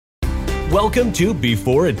Welcome to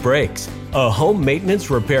Before It Breaks, a home maintenance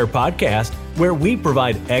repair podcast where we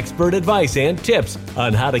provide expert advice and tips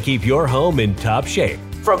on how to keep your home in top shape.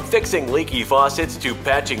 From fixing leaky faucets to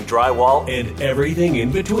patching drywall and everything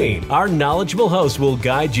in between, our knowledgeable hosts will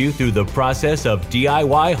guide you through the process of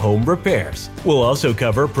DIY home repairs. We'll also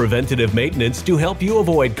cover preventative maintenance to help you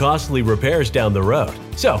avoid costly repairs down the road.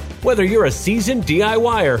 So, whether you're a seasoned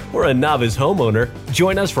DIYer or a novice homeowner,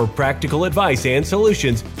 join us for practical advice and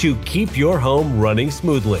solutions to keep your home running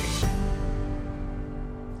smoothly.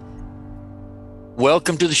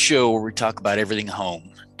 Welcome to the show where we talk about everything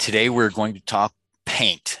home. Today we're going to talk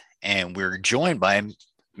paint, and we're joined by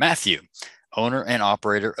Matthew, owner and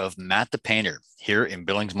operator of Matt the Painter here in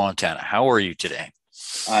Billings, Montana. How are you today?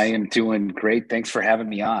 I am doing great. Thanks for having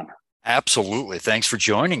me on. Absolutely. Thanks for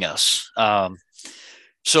joining us.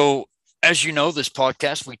 So as you know, this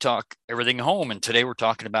podcast, we talk everything home, and today we're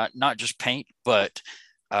talking about not just paint, but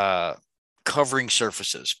covering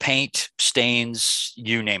surfaces, paint, stains,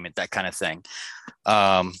 you name it, that kind of thing.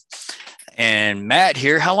 And Matt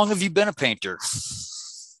here, how long have you been a painter?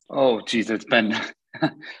 Oh, geez, it's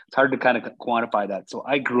hard to kind of quantify that. So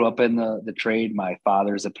I grew up in the trade. My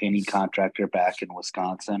father's a painting contractor back in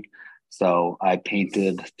Wisconsin. So I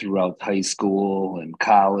painted throughout high school and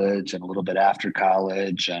college and a little bit after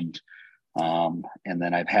college. And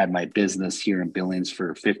then I've had my business here in Billings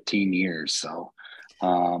for 15 years. So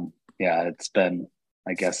yeah, it's been,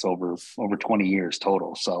 I guess, over 20 years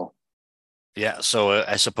total. So yeah. So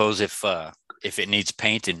I suppose if it needs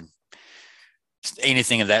paint and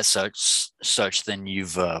anything of that such, then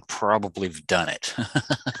you've probably done it.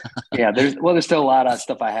 Yeah, there's still a lot of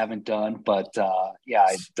stuff I haven't done, but yeah,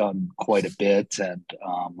 I've done quite a bit, and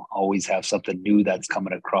always have something new that's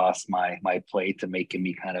coming across my plate and making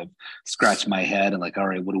me kind of scratch my head and like, all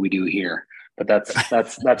right, what do we do here? But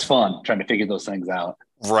that's fun trying to figure those things out.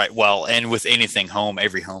 Right. Well, and with anything home,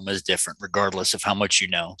 every home is different, regardless of how much you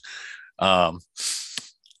know.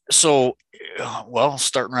 So,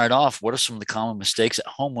 starting right off, what are some of the common mistakes that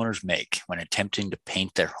homeowners make when attempting to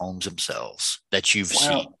paint their homes themselves that you've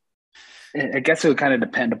seen? I guess it would kind of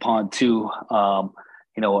depend upon too, are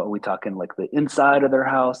we talking like the inside of their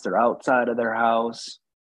house, their outside of their house?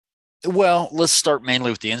 Well, let's start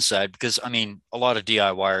mainly with the inside, because I mean, a lot of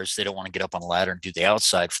DIYers, they don't want to get up on a ladder and do the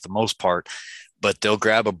outside for the most part, but they'll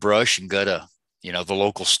grab a brush and go to, the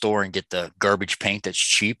local store and get the garbage paint that's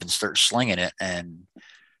cheap and start slinging it. And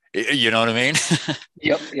you know what I mean?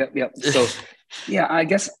 Yep. So yeah, I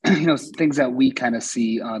guess, things that we kind of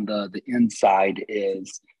see on the inside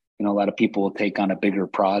is, a lot of people will take on a bigger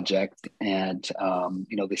project and,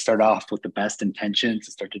 they start off with the best intentions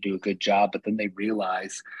to start to do a good job, but then they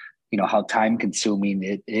realize, how time consuming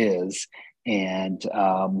it is. And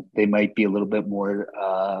they might be a little bit more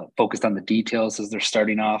focused on the details as they're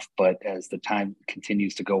starting off, but as the time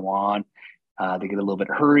continues to go on, they get a little bit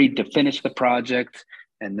hurried to finish the project,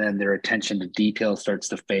 and then their attention to detail starts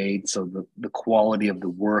to fade. So the quality of the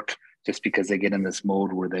work, just because they get in this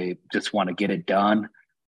mode where they just want to get it done,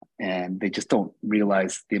 and they just don't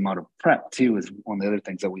realize the amount of prep too is one of the other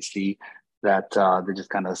things that we see, that they just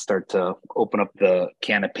kind of start to open up the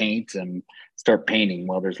can of paint and start painting.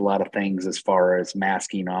 Well, there's a lot of things as far as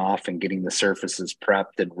masking off and getting the surfaces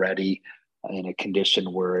prepped and ready in a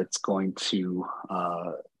condition where it's going to,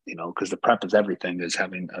 because the prep is everything, is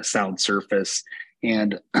having a sound surface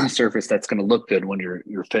and a surface that's going to look good when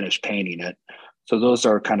you're finished painting it. So those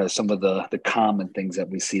are kind of some of the common things that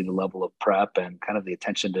we see, the level of prep and kind of the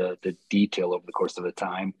attention to detail over the course of the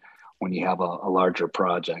time when you have a larger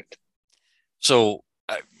project. So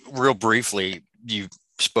real briefly, you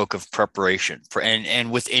spoke of preparation,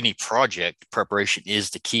 and with any project, preparation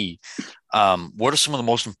is the key. What are some of the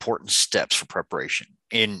most important steps for preparation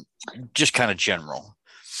in just kind of general?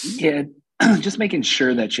 Yeah, just making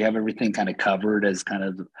sure that you have everything kind of covered as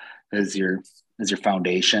your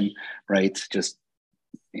foundation, right? Just,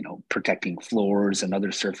 protecting floors and other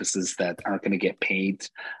surfaces that aren't going to get paint.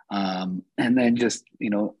 And then just,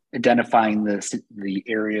 identifying the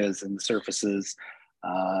areas and the surfaces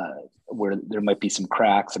where there might be some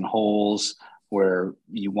cracks and holes where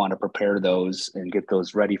you want to prepare those and get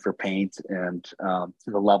those ready for paint. And to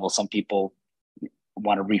the level, some people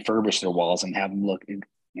want to refurbish their walls and have them look,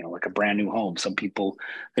 like a brand new home. Some people,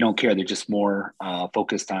 they don't care. They're just more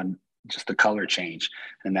focused on just the color change.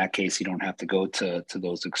 In that case, you don't have to go to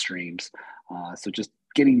those extremes. So just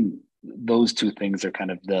getting those two things are kind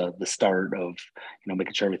of the start of,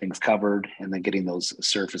 making sure everything's covered, and then getting those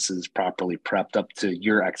surfaces properly prepped up to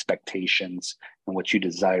your expectations and what you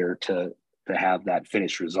desire to have that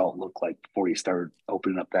finished result look like before you start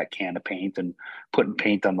opening up that can of paint and putting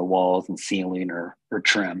paint on the walls and ceiling or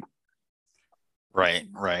trim. Right,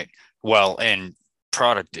 right. Well, and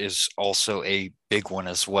product is also a big one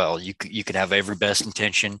as well. You could have every best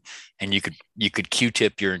intention, and you could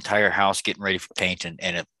Q-tip your entire house getting ready for paint and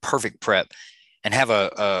a perfect prep, and have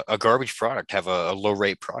a garbage product, have a low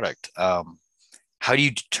rate product. How do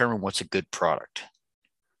you determine what's a good product?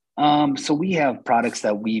 So we have products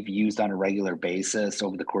that we've used on a regular basis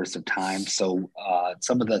over the course of time. So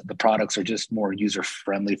some of the products are just more user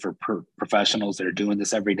friendly for professionals that are doing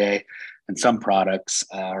this every day, and some products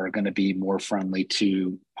are going to be more friendly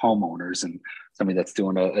to homeowners and somebody that's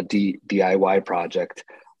doing DIY project.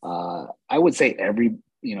 I would say every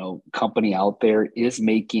company out there is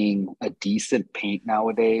making a decent paint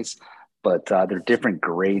nowadays, but there are different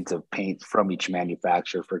grades of paint from each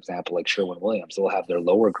manufacturer. For example, like Sherwin-Williams, they'll have their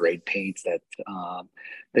lower grade paints that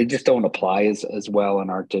they just don't apply as well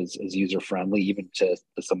and aren't as user friendly, even to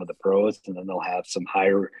some of the pros. And then they'll have some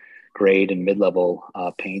higher grade and mid level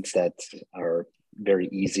paints that are very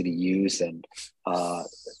easy to use, and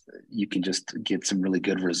you can just get some really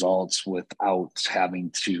good results without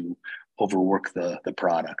having to overwork the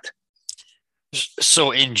product.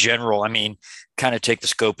 So in general, I mean, kind of take the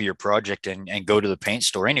scope of your project and go to the paint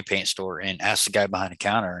store, any paint store, and ask the guy behind the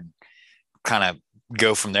counter and kind of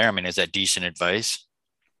go from there. I mean, is that decent advice?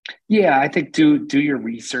 Yeah, I think do your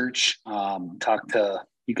research.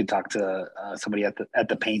 You can talk to somebody at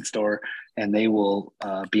the paint store, and they will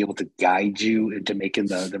be able to guide you into making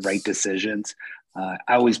the right decisions. I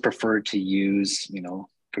always prefer to use,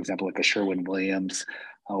 for example, like a Sherwin Williams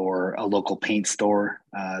or a local paint store.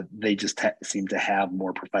 They just seem to have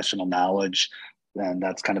more professional knowledge, and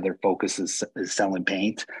that's kind of their focus is selling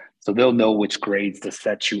paint. So they'll know which grades to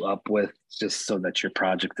set you up with, just so that your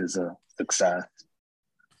project is a success.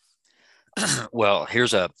 Well,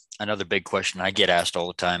 here's a another big question I get asked all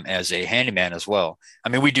the time as a handyman as well. I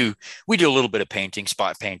mean, we do a little bit of painting,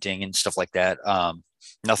 spot painting and stuff like that.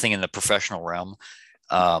 Nothing in the professional realm.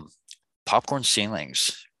 Um, Popcorn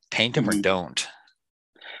ceilings, paint them or Mhm. don't.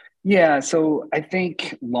 Yeah, so I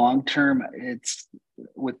think long term, it's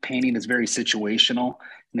with painting is very situational,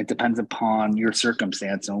 and it depends upon your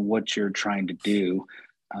circumstance and what you're trying to do.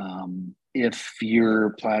 If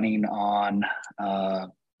you're planning on,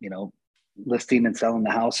 you know, listing and selling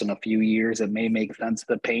the house in a few years, it may make sense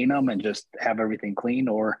to paint them and just have everything clean,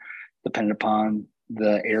 or depending upon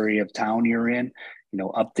the area of town you're in,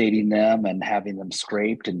 updating them and having them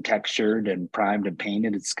scraped and textured and primed and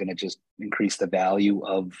painted, it's going to just increase the value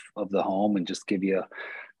of the home and just give you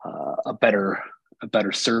a better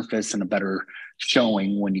surface and a better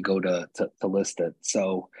showing when you go to list it.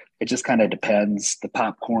 So it just kind of depends. The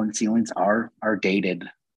popcorn ceilings are dated.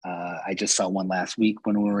 I just saw one last week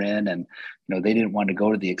when we were in, and they didn't want to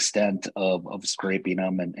go to the extent of scraping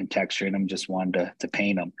them and texturing them, just wanted to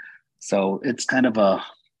paint them. So it's kind of a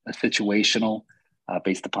situational,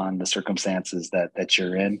 based upon the circumstances that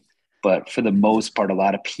you're in. But for the most part, a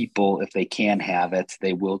lot of people, if they can have it,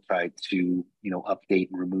 they will try to update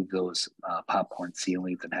and remove those popcorn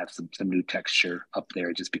ceilings and have some new texture up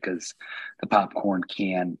there, just because the popcorn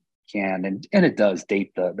can and it does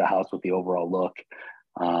date the house with the overall look.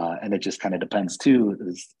 And it just kind of depends too.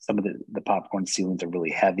 Is some of the popcorn ceilings are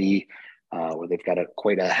really heavy, where they've got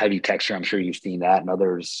quite a heavy texture. I'm sure you've seen that, and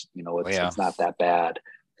others, Oh, it's yeah. it's not that bad.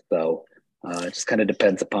 So it just kind of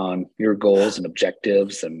depends upon your goals and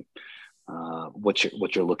objectives and what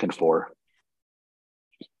you're looking for.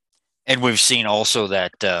 And we've seen also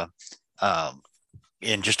that um,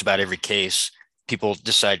 in just about every case, people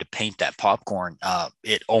decide to paint that popcorn.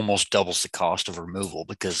 It almost doubles the cost of removal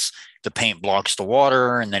because the paint blocks the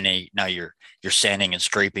water, and then now you're sanding and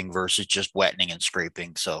scraping versus just wetting and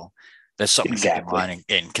scraping. So that's something to keep in Exactly. mind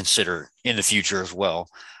and consider in the future as well.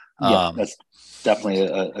 Yep, Um, that's definitely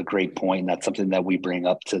a great point. That's something that we bring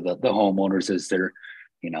up to the homeowners as they're,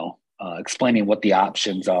 explaining what the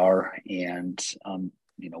options are, and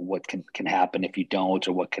what can happen if you don't,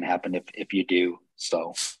 or what can happen if you do.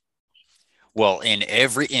 So well, in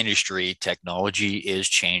every industry, technology is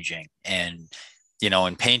changing, and in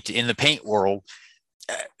the paint world,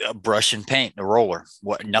 a brush and paint, a roller,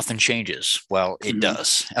 what nothing changes. Well, it mhm.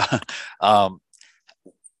 does. um,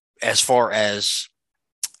 as far as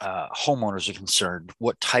homeowners are concerned,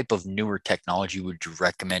 what type of newer technology would you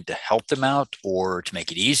recommend to help them out, or to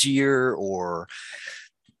make it easier, or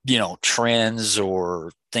trends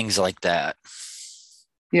or things like that?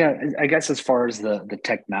 Yeah, I guess as far as the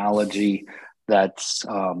technology that's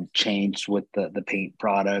changed with the paint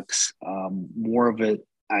products, more of it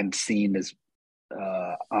I'm seeing is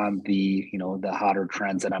on the hotter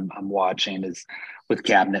trends that I'm watching is with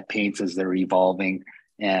cabinet paints as they're evolving,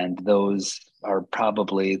 and those are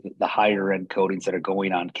probably the higher end coatings that are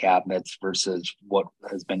going on cabinets versus what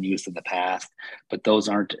has been used in the past. But those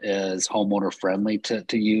aren't as homeowner friendly to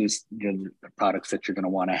use. The products that you're going to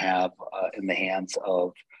want to have in the hands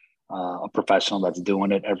of a professional that's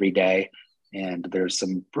doing it every day. And there's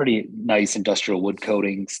some pretty nice industrial wood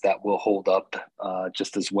coatings that will hold up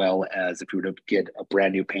just as well as if you were to get a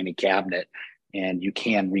brand new painted cabinet. And you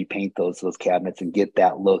can repaint those cabinets and get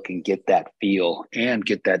that look and get that feel and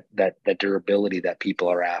get that durability that people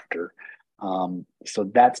are after. So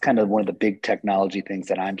that's kind of one of the big technology things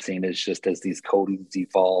that I'm seeing is just as these coatings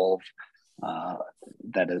evolve,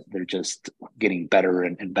 they're just getting better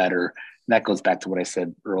and better. And that goes back to what I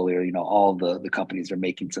said earlier. All the companies are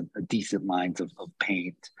making some decent lines of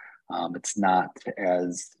paint. It's not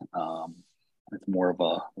as it's more of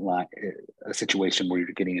a situation where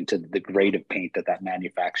you're getting into the grade of paint that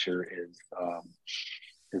manufacturer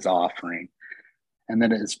is offering. And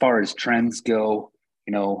then as far as trends go,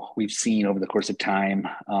 we've seen over the course of time,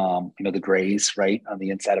 the grays, right, on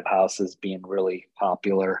the inside of houses being really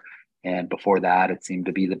popular. And before that, it seemed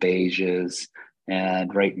to be the beiges.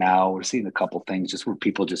 And right now we're seeing a couple things just where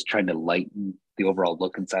people just trying to lighten the overall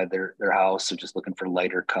look inside their house. So just looking for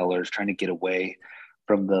lighter colors, trying to get away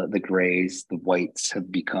from the grays. The whites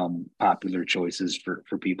have become popular choices for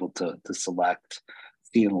people to select.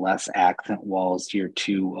 Seeing less accent walls here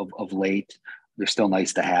too of late. They're still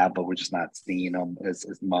nice to have, but we're just not seeing them as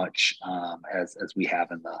much as we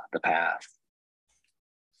have in the past.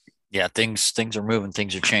 Yeah, things are moving,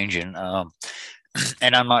 things are changing.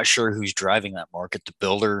 And I'm not sure who's driving that market, the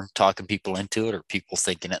builder talking people into it or people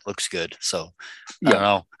thinking it looks good. So I don't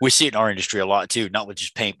know. We see it in our industry a lot too, not with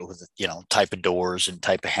just paint, but with, type of doors and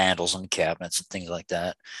type of handles on cabinets and things like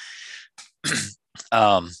that.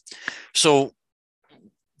 So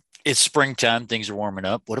it's springtime, things are warming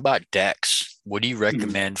up. What about decks? What do you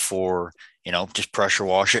recommend for, just pressure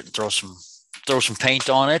wash it and throw some paint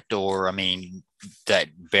on it? Or, that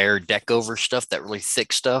bare deck over stuff, that really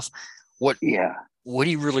thick stuff. What do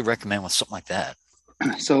you really recommend with something like that?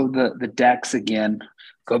 So the decks, again,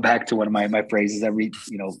 go back to one of my phrases. Every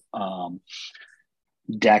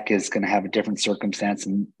deck is going to have a different circumstance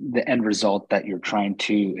and the end result that you're trying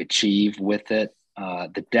to achieve with it.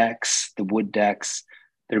 The wood decks,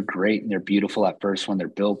 they're great and they're beautiful at first when they're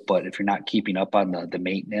built, but if you're not keeping up on the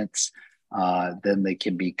maintenance, then they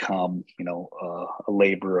can become a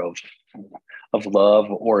labor of love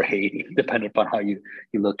or hate, depending upon how you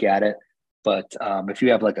look at it. But if you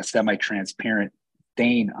have like a semi-transparent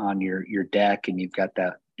stain on your deck and you've got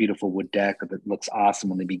that beautiful wood deck that looks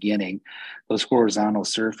awesome in the beginning, those horizontal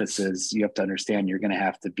surfaces, you have to understand you're going to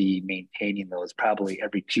have to be maintaining those probably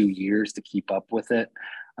every 2 years to keep up with it.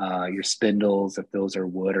 Your spindles, if those are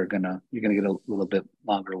wood, you're going to get a little bit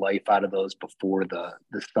longer life out of those before the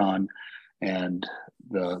sun and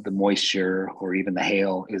the moisture or even the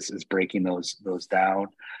hail is breaking those down.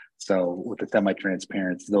 So with the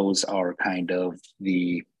semi-transparents, those are kind of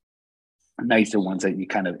the nicer ones that you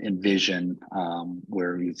kind of envision,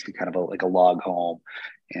 where you see kind of like a log home,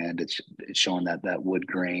 and it's showing that wood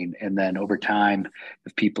grain. And then over time,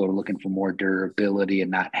 if people are looking for more durability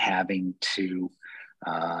and not having to,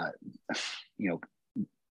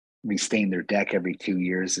 restain their deck every 2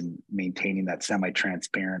 years and maintaining that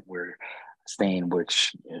semi-transparent stain,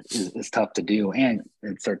 which is tough to do, and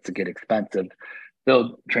it starts to get expensive,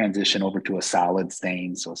 they'll transition over to a solid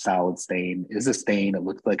stain. So a solid stain is a stain. It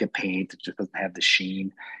looks like a paint. It just doesn't have the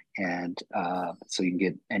sheen. And so you can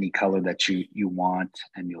get any color that you want,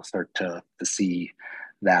 and you'll start to see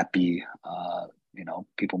that be,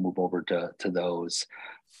 people move over to those.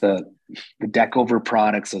 The deck over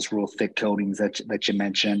products, those real thick coatings that you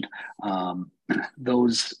mentioned,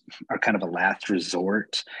 those are kind of a last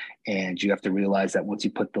resort. And you have to realize that once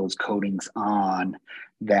you put those coatings on,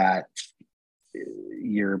 that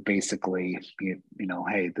you're basically,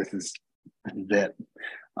 hey, this is it,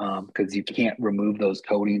 because you can't remove those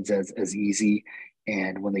coatings as easy.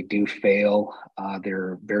 And when they do fail,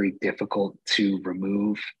 they're very difficult to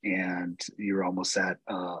remove. And you're almost at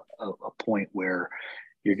a point where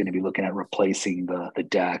you're going to be looking at replacing the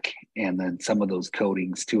deck. And then some of those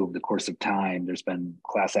coatings too, over the course of time, there's been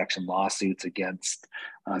class action lawsuits against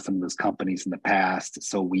some of those companies in the past.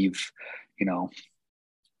 So we've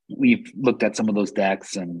looked at some of those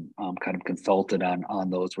decks and kind of consulted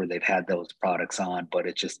on those where they've had those products on, but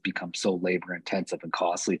it just becomes so labor intensive and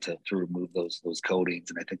costly to remove those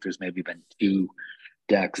coatings. And I think there's maybe been 2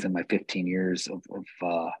 decks in my 15 years of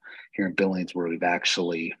here in Billings where we've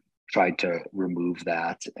actually tried to remove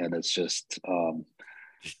that. And it's just,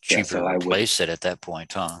 It's Yeah. cheaper So to I would, replace it at that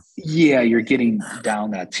point, huh? yeah, you're getting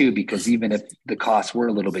down that too, because even if the costs were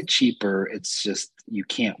a little bit cheaper, it's just you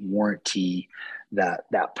can't warranty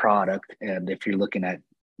that product. And if you're looking at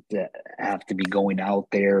to have to be going out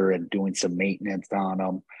there and doing some maintenance on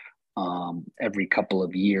them every couple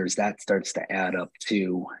of years, that starts to add up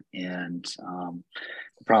too. And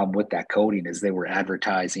the problem with that coating is they were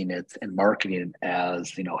advertising it and marketing it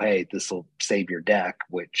as, hey, this will save your deck,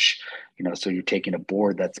 which, so you're taking a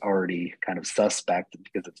board that's already kind of suspect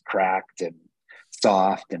because it's cracked and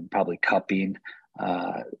soft and probably cupping,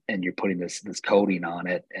 and you're putting this coating on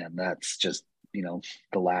it, and that's just,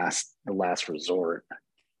 the last resort.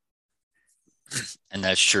 And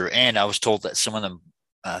that's true. And I was told that some of them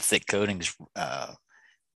thick coatings uh,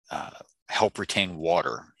 help retain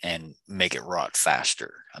water and make it rot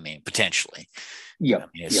faster. I mean, potentially. I Yep.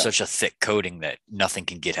 mean, it's Yep. such a thick coating that nothing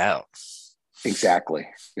can get out. Exactly.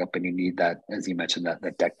 Yep. And you need that, as you mentioned,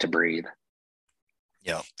 that deck to breathe.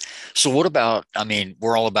 Yeah. So what about, I mean,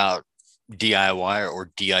 we're all about DIY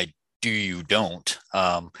or DI do you don't. What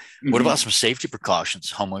about Mm-hmm. some safety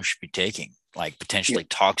precautions homeowners should be taking, like Yep. potentially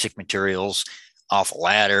toxic materials off a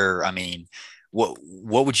ladder? I mean, what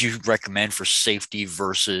would you recommend for safety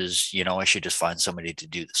versus, I should just find somebody to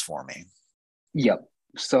do this for me? Yep.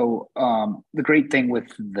 So the great thing with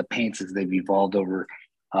the paints is they've evolved over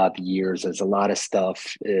the years. As a lot of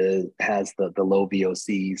stuff has the low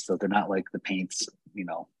VOC, so they're not like the paints,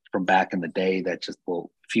 from back in the day that just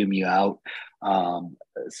will fume you out.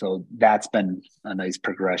 So that's been a nice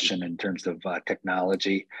progression in terms of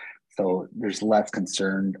technology. So there's less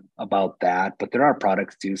concern about that, but there are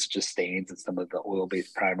products too, such as stains and some of the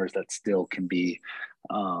oil-based primers that still can be,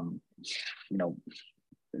 um, you know,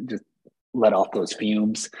 just let off those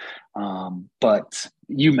fumes. But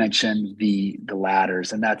you mentioned the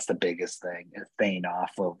ladders, and that's the biggest thing, is staying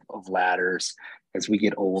off of ladders as we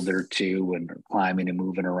get older too, and climbing and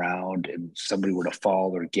moving around, and somebody were to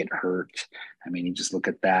fall or get hurt. I mean, you just look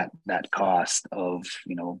at that cost of,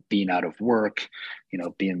 being out of work,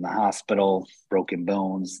 being in the hospital, broken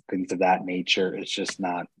bones, things of that nature. It's just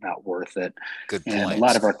not worth it. Good And a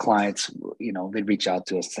lot of points. our clients, they reach out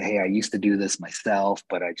to us, say, hey, I used to do this myself,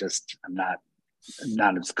 but I'm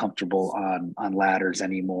not as comfortable on ladders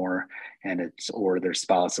anymore. And it's, or their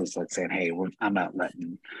spouses like saying, hey, I'm not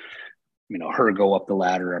letting, her go up the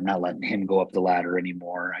ladder. I'm not letting him go up the ladder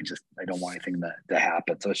anymore. I don't want anything to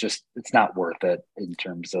happen. So it's not worth it in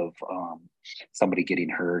terms of somebody getting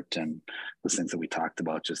hurt, and those things that we talked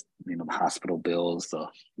about, just, the hospital bills, the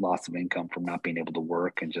loss of income from not being able to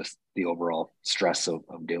work, and just the overall stress of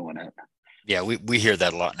doing it. Yeah, we hear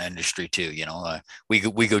that a lot in the industry too. We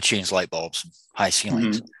go change light bulbs, high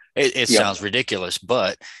ceilings. Mm-hmm. It Yep. sounds ridiculous,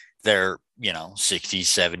 but they're 60s,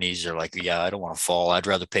 70s. They're like, yeah, I don't want to fall. I'd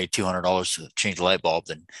rather pay $200 to change a light bulb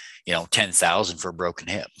than 10,000 for a broken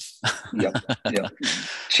hip. Yep. Yep.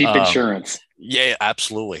 Cheap um, insurance. yeah,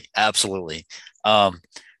 absolutely, absolutely. Um,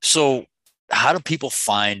 so, how do people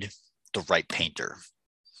find the right painter,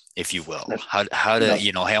 if you will? That, How to, that,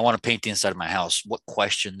 hey, I want to paint the inside of my house. What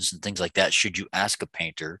questions and things like that should you ask a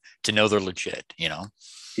painter to know they're legit?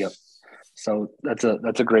 yep. So that's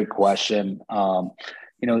a great question.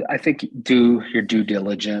 I think do your due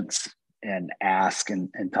diligence and ask and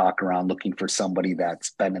talk around, looking for somebody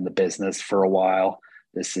that's been in the business for a while.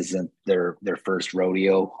 This isn't their first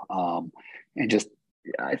rodeo. And just,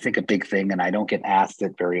 I think a big thing, and I don't get asked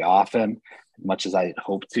it very often, as much as I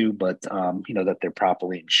hope to, but that they're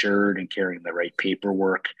properly insured and carrying the right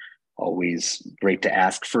paperwork. Always great to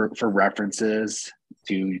ask for references.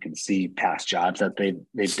 Too, you can see past jobs that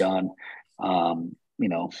they've done. um, you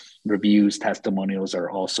know, Reviews, testimonials are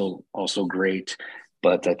also great,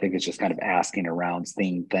 but I think it's just kind of asking around,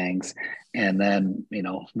 seeing things, and then,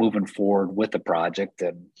 moving forward with the project.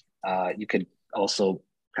 And you could also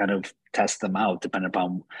kind of test them out, depending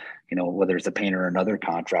upon, whether it's a painter or another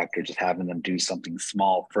contractor, just having them do something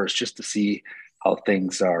small first, just to see how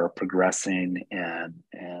things are progressing and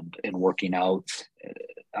working out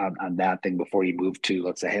on that thing before you move to,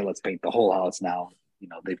 let's say, hey, let's paint the whole house now.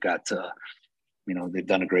 They've got to, they've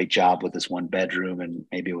done a great job with this one bedroom, and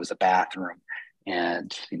maybe it was a bathroom,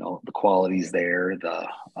 and, the quality's there, the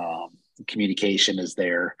communication is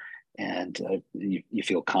there, and you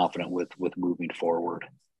feel confident with moving forward.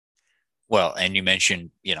 Well, and you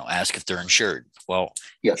mentioned, ask if they're insured. Well,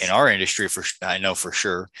 in Yes. our industry, I know for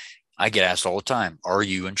sure, I get asked all the time, "Are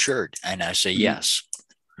you insured?" And I say Mhm. yes.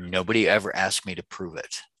 Nobody ever asked me to prove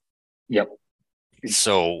it. Yep.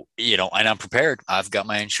 So, and I'm prepared. I've got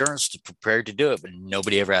my insurance to prepared to do it, but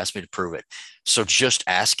nobody ever asked me to prove it. So just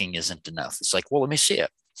asking isn't enough. It's like, well, let me see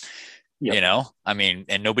it. Yep. I mean,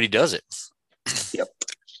 and nobody does it. Yep.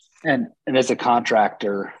 And as a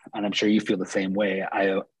contractor, and I'm sure you feel the same way,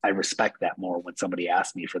 I respect that more when somebody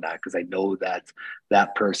asks me for that, because I know that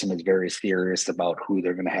that person is very serious about who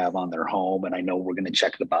they're going to have on their home, and I know we're going to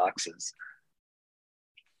check the boxes.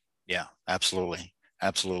 Yeah, absolutely.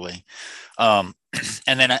 Absolutely. And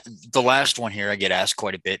then the last one here I get asked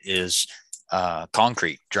quite a bit is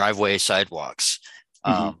concrete, driveway, sidewalks.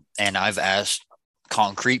 And I've asked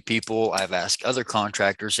concrete people, I've asked other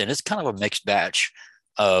contractors, and it's kind of a mixed batch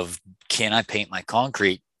of, can I paint my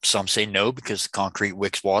concrete? Some say no because the concrete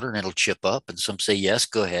wicks water and it'll chip up, and some say yes,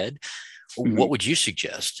 go ahead. What would you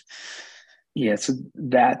suggest? Yeah, so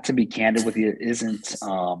that, to be candid with you, isn't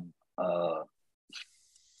a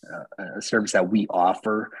service that we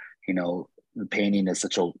offer. You know, the painting is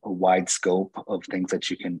such a wide scope of things that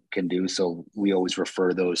you can do. So we always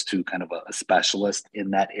refer those to kind of a specialist in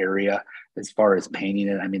that area. As far as painting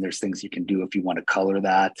it, I mean, there's things you can do if you want to color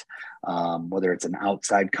that, whether it's an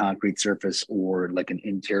outside concrete surface or like an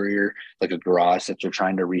interior, like a garage that you're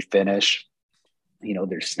trying to refinish. You know,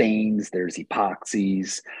 there's stains, there's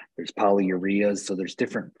epoxies, there's polyureas. So there's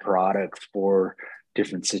different products for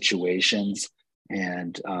different situations.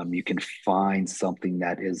 And you can find something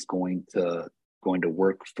that is going to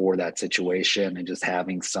work for that situation. And just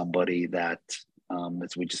having somebody that,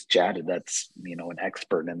 as we just chatted, that's, you know, an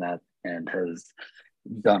expert in that and has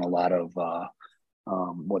done a lot of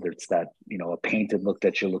whether it's that, you know, a painted look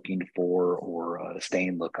that you're looking for or a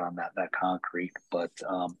stained look on that concrete. But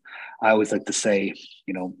I always like to say,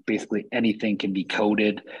 you know, basically anything can be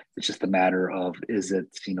coated. It's just a matter of, is it,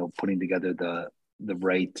 you know, putting together the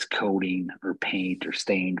right coating or paint or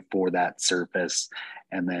stain for that surface,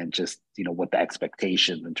 and then just, you know, what the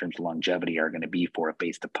expectations in terms of longevity are going to be for it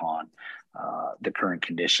based upon the current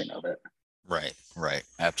condition of it. Right.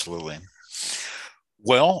 Absolutely.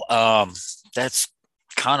 Well, that's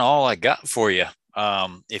kind of all I got for you.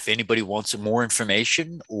 If anybody wants some more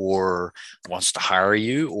information or wants to hire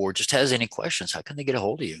you or just has any questions, how can they get a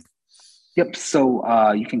hold of you? Yep.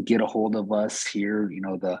 So you can get a hold of us here. You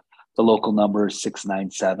know, the local number is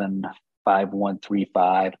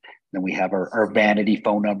 697-5135. Then we have our vanity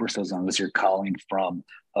phone number. So as long as you're calling from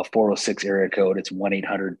a 406 area code, it's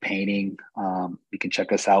 1-800-PAINTING. You can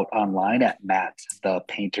check us out online at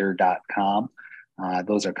mattthepainter.com.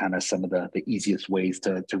 Those are kind of some of the easiest ways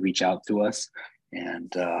to reach out to us.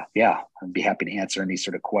 And yeah, I'd be happy to answer any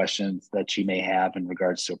sort of questions that you may have in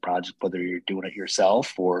regards to a project, whether you're doing it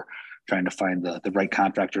yourself or trying to find the right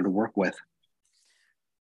contractor to work with.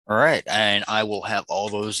 All right. And I will have all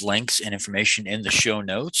those links and information in the show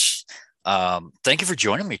notes. Thank you for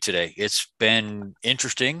joining me today. It's been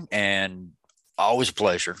interesting and always a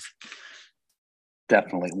pleasure.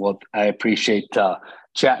 Definitely. Well, I appreciate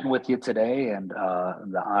chatting with you today, and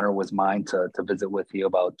the honor was mine to visit with you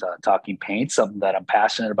about talking paint, something that I'm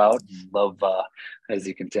passionate about. Love, as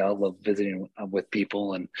you can tell, love visiting with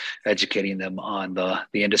people and educating them on the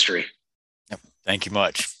industry. Yep. Thank you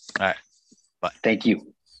much. All right. Bye. Thank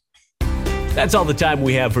you. That's all the time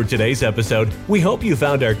we have for today's episode. We hope you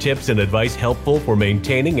found our tips and advice helpful for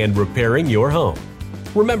maintaining and repairing your home.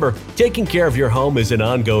 Remember, taking care of your home is an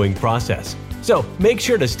ongoing process, so make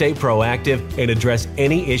sure to stay proactive and address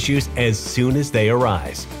any issues as soon as they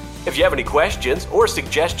arise. If you have any questions or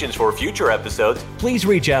suggestions for future episodes, please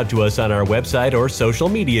reach out to us on our website or social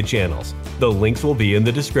media channels. The links will be in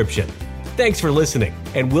the description. Thanks for listening,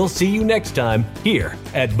 and we'll see you next time here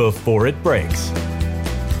at Before It Breaks.